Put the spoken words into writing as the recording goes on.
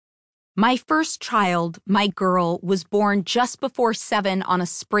My first child, my girl, was born just before 7 on a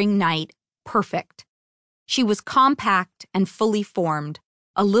spring night, perfect. She was compact and fully formed,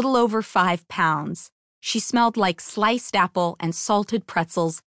 a little over 5 pounds. She smelled like sliced apple and salted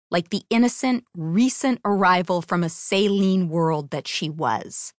pretzels, like the innocent, recent arrival from a saline world that she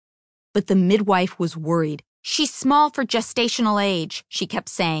was. But the midwife was worried. "She's small for gestational age," she kept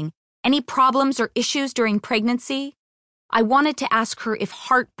saying. "Any problems or issues during pregnancy?" I wanted to ask her if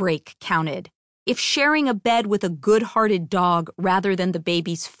heartbreak counted, if sharing a bed with a good-hearted dog rather than the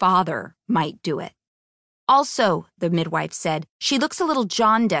baby's father might do it. "Also," the midwife said, "she looks a little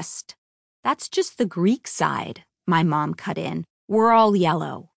jaundiced." "That's just the Greek side," my mom cut in. "We're all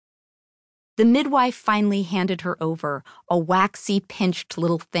yellow." The midwife finally handed her over, a waxy, pinched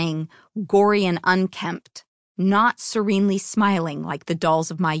little thing, gory and unkempt, not serenely smiling like the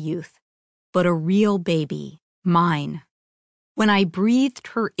dolls of my youth, but a real baby, mine. When I breathed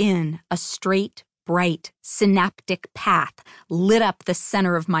her in, a straight, bright, synaptic path lit up the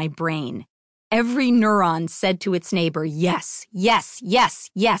center of my brain. Every neuron said to its neighbor, "Yes, yes, yes,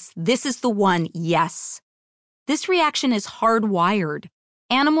 yes, this is the one, yes." This reaction is hardwired.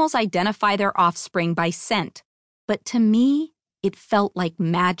 Animals identify their offspring by scent, but to me, it felt like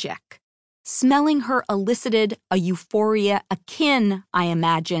magic. Smelling her elicited a euphoria akin, I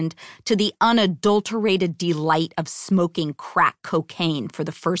imagined, to the unadulterated delight of smoking crack cocaine for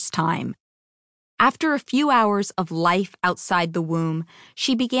the first time. After a few hours of life outside the womb,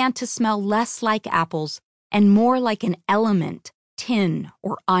 she began to smell less like apples and more like an element, tin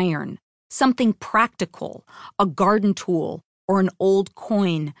or iron, something practical, a garden tool, or an old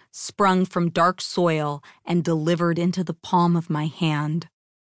coin sprung from dark soil and delivered into the palm of my hand.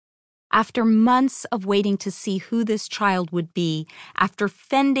 After months of waiting to see who this child would be, after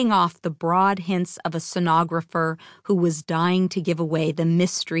fending off the broad hints of a sonographer who was dying to give away the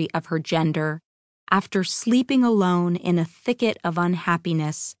mystery of her gender, after sleeping alone in a thicket of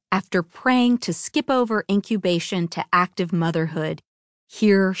unhappiness, after praying to skip over incubation to active motherhood,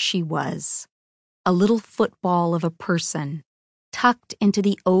 here she was, a little football of a person, tucked into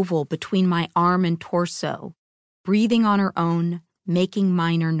the oval between my arm and torso, breathing on her own, making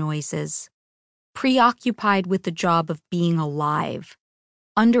minor noises, preoccupied with the job of being alive.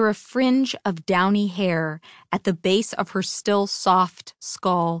 Under a fringe of downy hair at the base of her still soft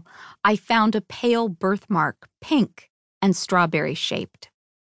skull, I found a pale birthmark, pink and strawberry-shaped.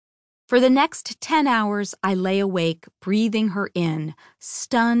 For the next 10 hours, I lay awake, breathing her in,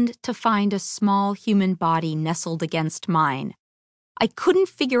 stunned to find a small human body nestled against mine. I couldn't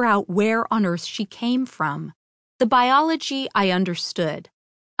figure out where on earth she came from. The biology I understood.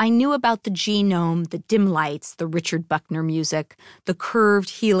 I knew about the genome, the dim lights, the Richard Buckner music, the curved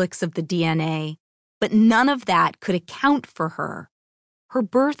helix of the DNA, but none of that could account for her. Her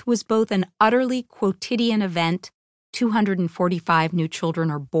birth was both an utterly quotidian event, 245 new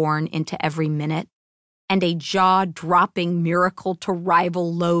children are born into every minute, and a jaw-dropping miracle to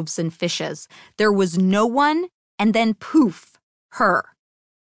rival loaves and fishes. There was no one, and then poof, her.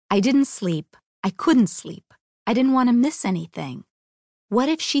 I didn't sleep. I couldn't sleep. I didn't want to miss anything. What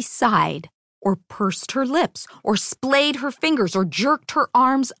if she sighed, or pursed her lips, or splayed her fingers, or jerked her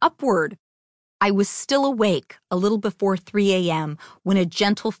arms upward? I was still awake a little before 3 a.m. when a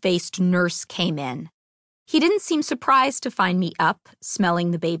gentle-faced nurse came in. He didn't seem surprised to find me up,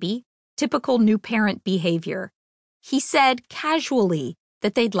 smelling the baby, typical new parent behavior. He said casually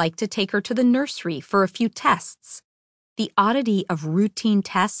that they'd like to take her to the nursery for a few tests. The oddity of routine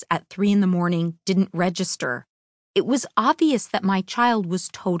tests at 3 a.m. didn't register. It was obvious that my child was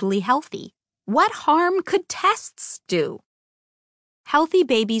totally healthy. What harm could tests do? Healthy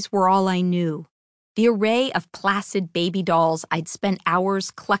babies were all I knew. The array of placid baby dolls I'd spent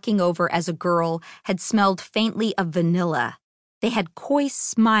hours clucking over as a girl had smelled faintly of vanilla. They had coy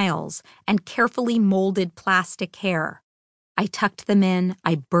smiles and carefully molded plastic hair. I tucked them in,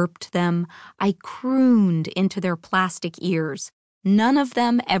 I burped them, I crooned into their plastic ears. None of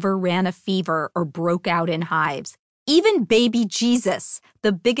them ever ran a fever or broke out in hives. Even baby Jesus,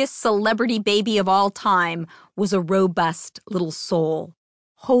 the biggest celebrity baby of all time, was a robust little soul.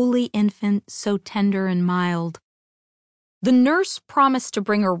 Holy infant, so tender and mild. The nurse promised to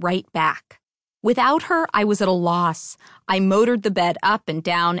bring her right back. Without her, I was at a loss. I motored the bed up and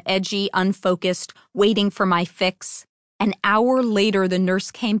down, edgy, unfocused, waiting for my fix. An hour later, the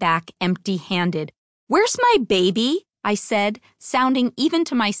nurse came back empty-handed. "Where's my baby?" I said, sounding even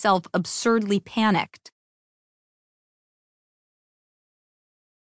to myself absurdly panicked.